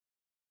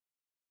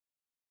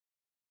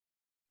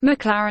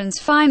McLaren's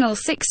final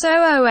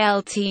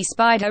 600LT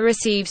Spider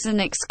receives an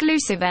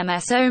exclusive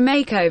MSO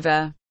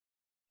makeover.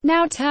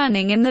 Now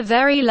turning in the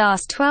very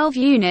last 12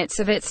 units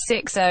of its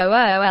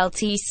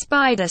 600LT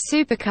Spider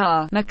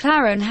supercar,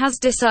 McLaren has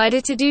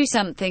decided to do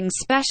something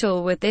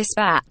special with this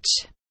batch,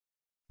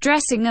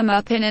 dressing them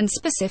up in a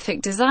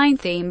specific design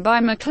theme by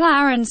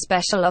McLaren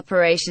Special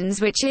Operations,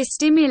 which is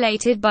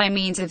stimulated by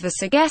means of the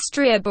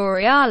Sagestria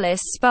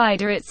Borealis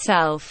Spider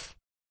itself.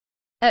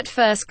 At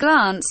first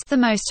glance, the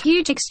most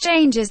huge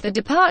exchange is the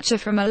departure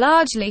from a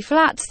largely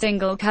flat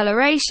single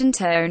coloration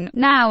tone,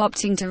 now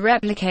opting to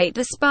replicate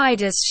the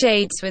Spider's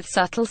shades with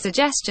subtle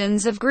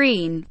suggestions of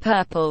green,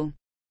 purple,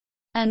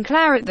 and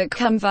claret that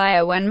come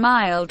via when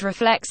mild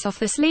reflects off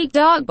the sleek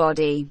dark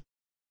body.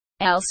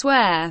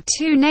 Elsewhere,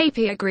 two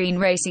Napier green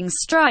racing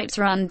stripes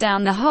run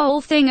down the whole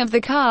thing of the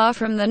car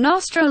from the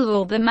nostril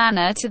wall the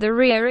manor to the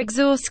rear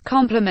exhaust,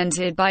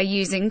 complemented by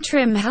using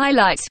trim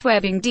highlights,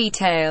 webbing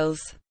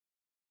details,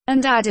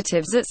 and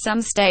additives at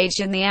some stage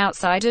in the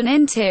outside and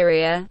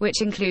interior,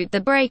 which include the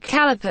brake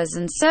calipers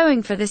and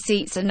sewing for the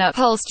seats and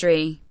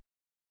upholstery.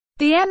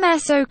 The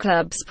MSO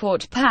Club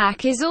Sport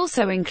Pack is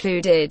also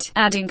included,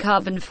 adding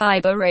carbon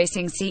fiber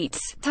racing seats,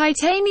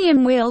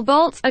 titanium wheel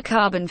bolts, a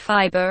carbon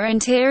fiber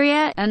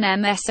interior, and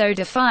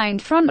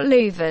MSO-defined front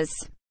louvers.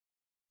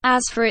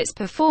 As for its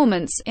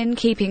performance, in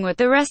keeping with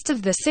the rest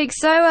of the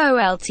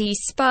 600LT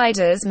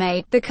Spiders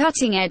made, the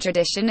cutting-edge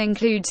edition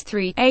includes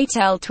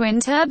 3.8L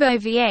twin-turbo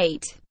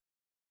V8.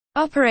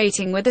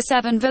 Operating with a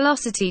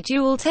 7-velocity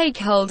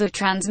dual-take-holder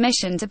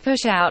transmission to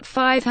push out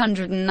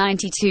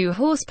 592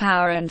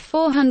 horsepower and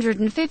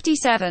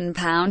 457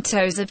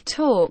 pound-toes of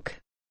torque,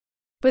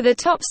 with a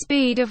top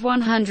speed of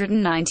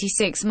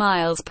 196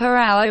 miles per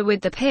hour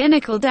with the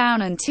pinnacle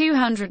down and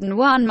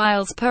 201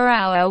 miles per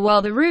hour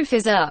while the roof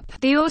is up.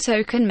 The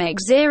auto can make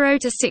 0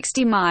 to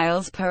 60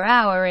 miles per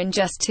hour in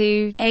just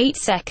 2.8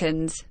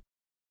 seconds.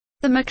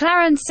 The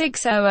McLaren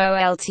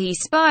 600LT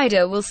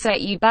Spider will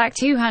set you back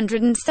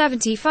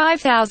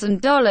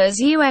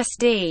 $275,000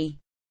 USD.